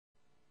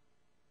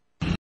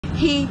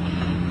he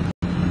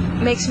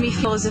makes me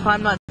feel as if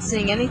I'm not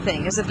seeing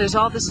anything, as if there's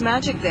all this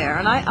magic there.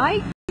 And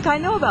I think I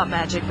know about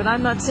magic, but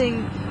I'm not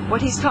seeing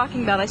what he's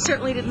talking about. I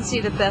certainly didn't see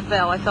it at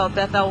Bethel. I felt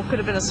Bethel could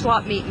have been a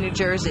swap meet in New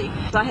Jersey.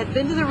 I had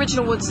been to the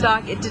original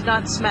Woodstock. It did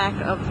not smack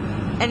of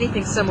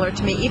anything similar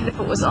to me, even if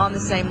it was on the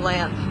same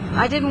land.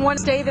 I didn't want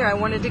to stay there. I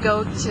wanted to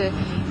go to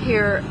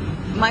hear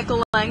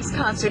Michael Lang's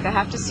concert. I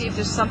have to see if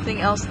there's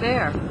something else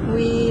there.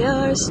 We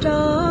are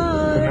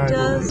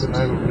stardust.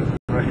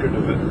 Record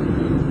of it.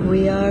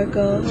 We are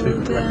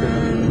golden,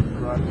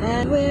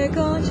 and we're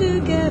going to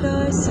get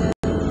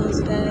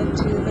ourselves back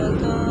to the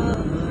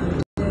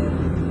garden.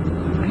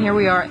 And here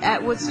we are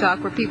at Woodstock,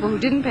 where people who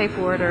didn't pay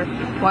for it are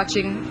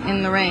watching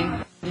in the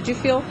rain. Did you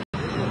feel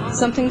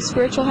something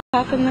spiritual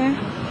happen there?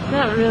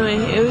 Not really.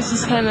 It was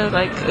just kind of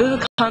like, it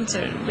was a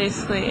concert,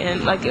 basically,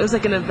 and like it was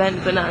like an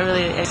event, but not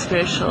really a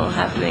spiritual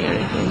happening or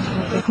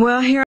anything.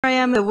 Well, here I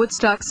am at the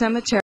Woodstock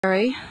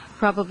Cemetery,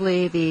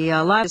 probably the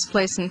loudest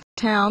place in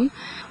town,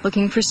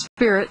 looking for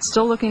spirit,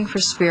 still looking for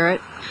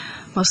spirit.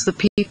 Most of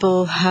the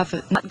people have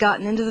not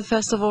gotten into the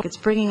festival. It's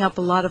bringing up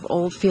a lot of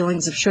old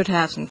feelings of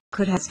should-haves and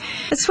could-haves.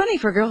 It's funny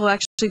for a girl who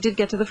actually did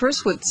get to the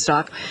first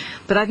Woodstock,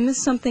 but I've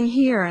missed something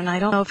here, and I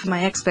don't know if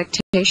my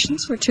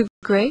expectations were too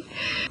great,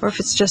 or if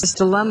it's just a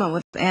dilemma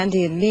with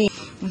Andy and me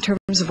in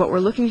terms of what we're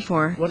looking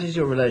for. What is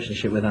your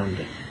relationship with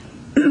Andy?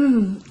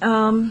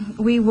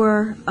 We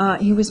were,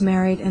 he was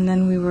married, and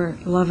then we were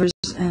lovers,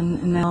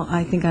 and now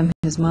I think I'm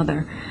his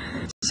mother.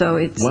 So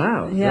it's...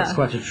 Wow, yeah. that's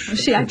quite a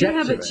I did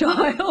have a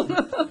child.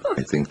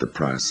 I think the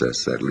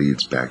process that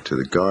leads back to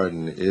the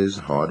garden is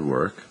hard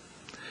work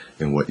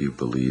in what you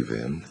believe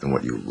in and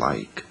what you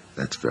like.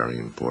 That's very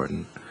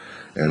important.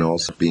 And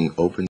also being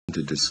open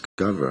to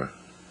discover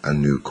a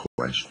new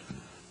question.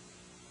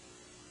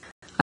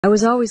 I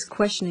was always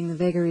questioning the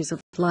vagaries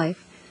of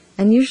life,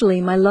 and usually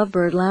my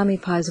lovebird Lammy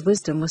Pie's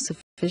wisdom was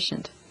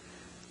sufficient.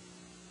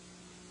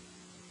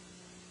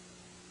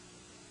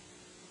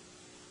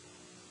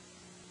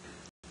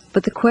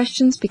 But the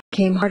questions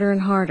became harder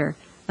and harder,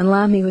 and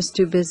Lammy was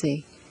too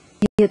busy.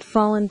 He had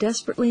fallen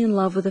desperately in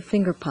love with a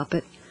finger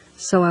puppet,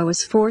 so I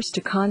was forced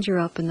to conjure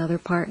up another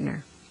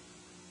partner.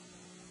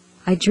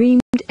 I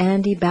dreamed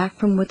Andy back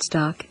from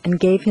Woodstock and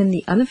gave him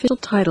the unofficial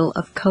title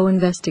of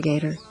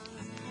co-investigator.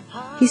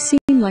 He seemed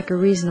like a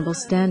reasonable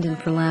stand-in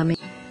for Lammy.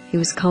 He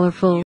was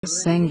colorful,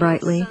 sang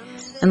brightly,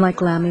 and like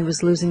Lammy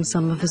was losing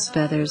some of his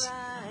feathers.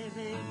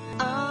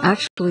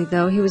 Actually,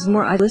 though, he was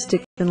more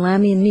idealistic than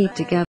Lammy and me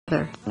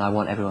together. And I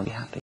want everyone to be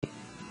happy.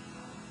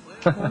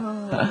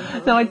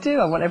 No, I do.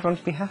 I want everyone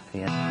to be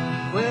happy.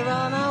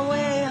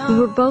 We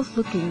were both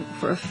looking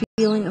for a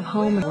feeling of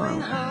home in the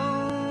world.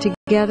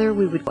 Together,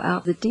 we would go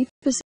out the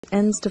deepest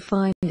ends to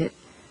find it,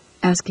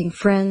 asking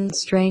friends,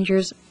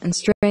 strangers, and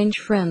strange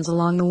friends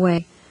along the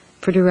way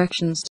for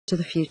directions to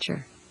the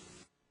future.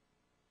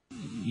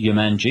 Your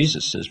man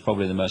Jesus is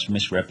probably the most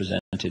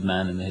misrepresented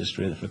man in the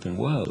history of the flipping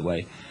world. The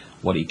way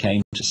what he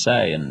came to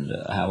say and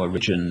how a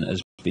religion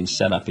has been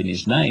set up in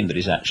his name that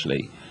is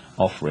actually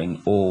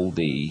offering all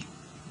the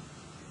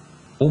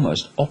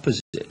almost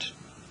opposite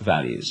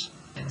values.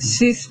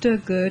 Sister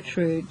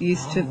Gertrude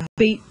used to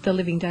beat the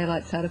living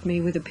daylights out of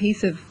me with a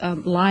piece of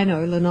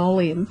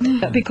linoleum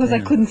because I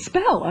couldn't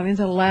spell. I mean, I was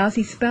a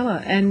lousy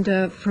speller,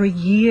 and for a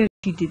year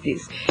she did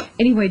this.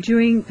 Anyway,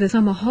 during the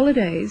summer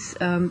holidays,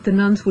 the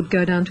nuns would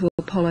go down to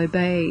Apollo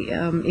Bay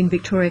in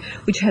Victoria,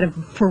 which had a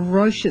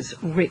ferocious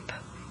rip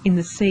in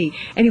the sea.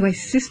 Anyway,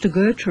 Sister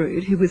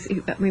Gertrude, who was,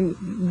 I mean,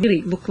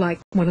 really looked like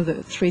one of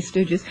the Three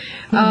Stooges,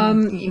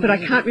 but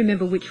I can't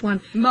remember which one.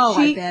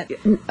 I bet.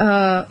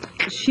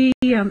 She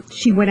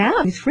went out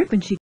on this rip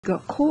and she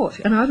got caught.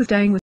 And I was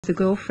staying with a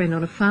girlfriend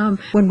on a farm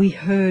when we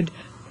heard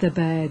the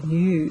bad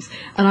news.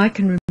 And I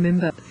can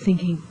remember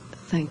thinking,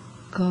 thank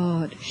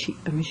God, she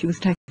was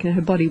taken, her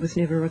body was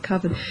never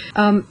recovered.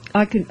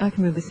 I can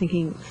remember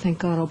thinking, thank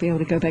God I'll be able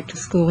to go back to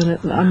school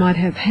and I might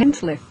have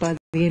hands left by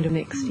the end of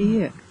next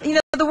year. You know,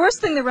 the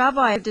worst thing the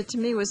rabbi did to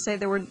me was say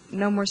there were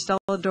no more Stella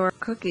D'Or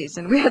cookies,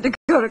 and we had to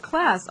go to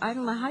class. I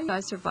don't know how you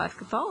guys survived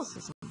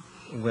Catholicism.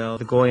 Well,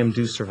 the Goyim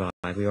do survive.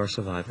 We are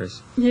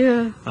survivors.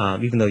 Yeah.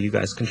 Even though you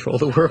guys control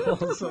the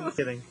world. So I'm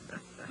kidding.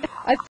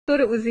 I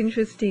thought it was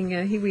interesting.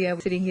 Here we are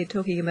sitting here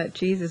talking about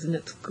Jesus, and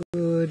it's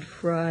Good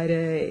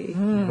Friday. You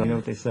know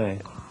what they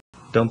say.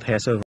 Don't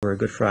pass over a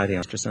Good Friday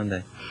after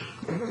Sunday.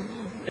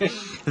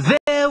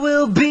 There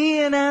will be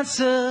an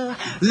answer,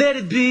 let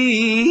it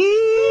be.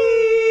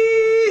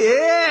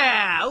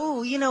 Yeah!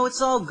 Oh, you know,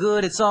 it's all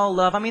good, it's all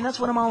love. I mean, that's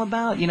what I'm all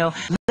about, you know.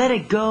 Let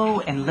it go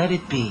and let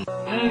it be.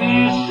 Have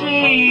you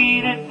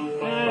seen it?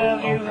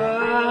 Have you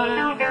heard?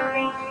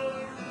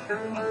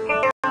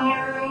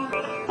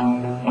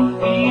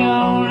 The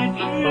only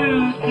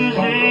truth is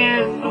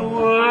in the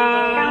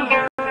world.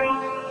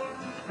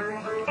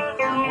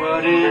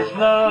 What is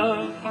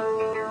love?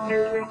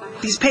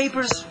 These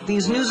papers,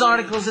 these news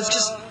articles,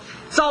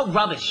 it's all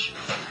rubbish.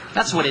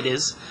 That's what it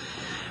is.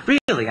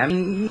 Really, I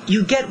mean,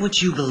 you get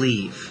what you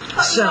believe.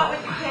 So,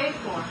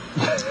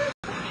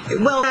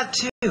 well, that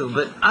too,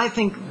 but I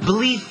think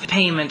belief and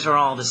payment are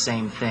all the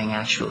same thing,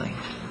 actually.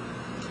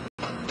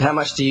 How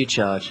much do you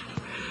charge?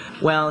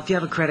 Well, if you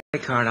have a credit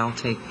card, I'll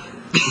take...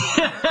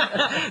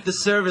 The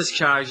service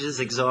charge is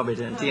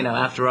exorbitant. You know,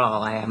 after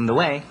all, I am the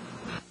way.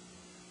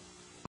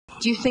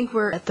 Do you think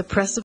we're at the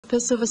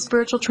precipice of a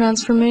spiritual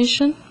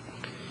transformation?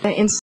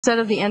 Instead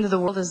of the end of the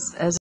world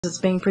as it's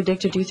being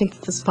predicted, do you think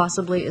that this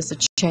possibly is a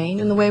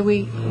change in the way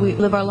we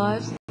live our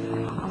lives?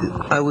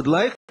 I would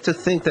like to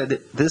think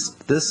that this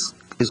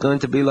is going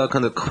to be like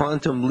on a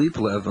quantum leap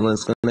level, and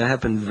it's going to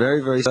happen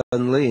very, very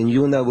suddenly, and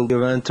you and I will be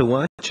around to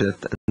watch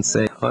it and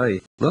say,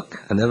 "Hi,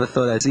 look, I never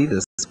thought I'd see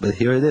this, but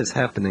here it is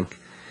happening."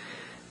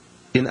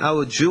 In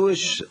our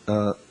Jewish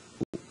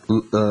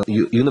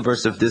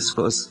universe of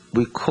discourse,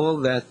 we call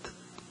that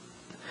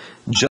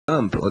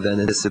jump, or that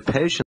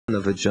anticipation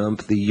of a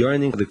jump, the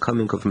yearning for the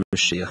coming of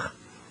Mashiach.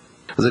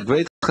 There was a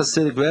great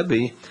Hasidic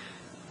Rebbe,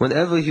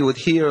 whenever he would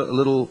hear a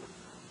little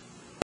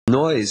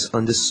noise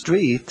on the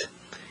street,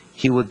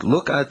 he would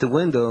look out the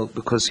window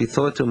because he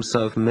thought to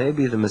himself,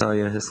 maybe the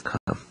Messiah has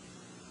come.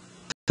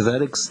 To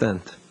that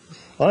extent.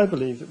 I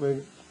believe that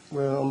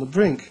we're on the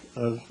brink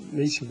of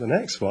meeting the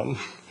next one.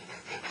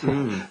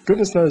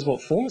 Goodness knows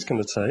what form it's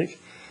going to take,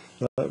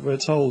 but we're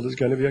told there's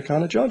going to be a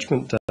kind of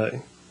judgment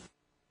day.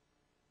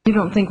 You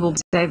don't think we'll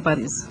be saved by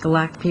these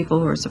galactic people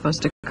who are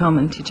supposed to come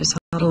and teach us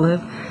how to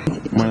live?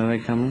 When are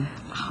they coming?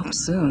 Oh,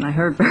 soon. I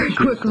heard very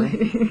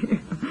quickly.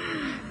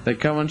 They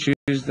come on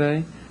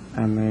Tuesday,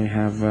 and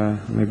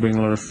they bring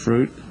a lot of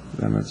fruit.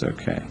 Then it's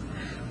okay.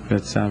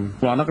 But I'm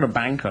not going to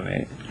bank on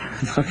it.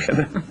 I'm not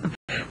going to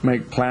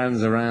make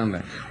plans around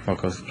it. Well,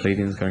 of course,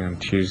 pleading's going on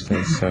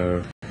Tuesday,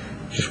 so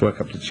just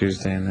work up to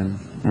Tuesday and then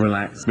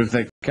relax. But if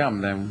they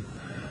come, then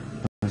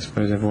I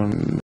suppose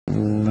everyone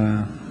will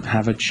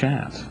have a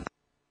chat.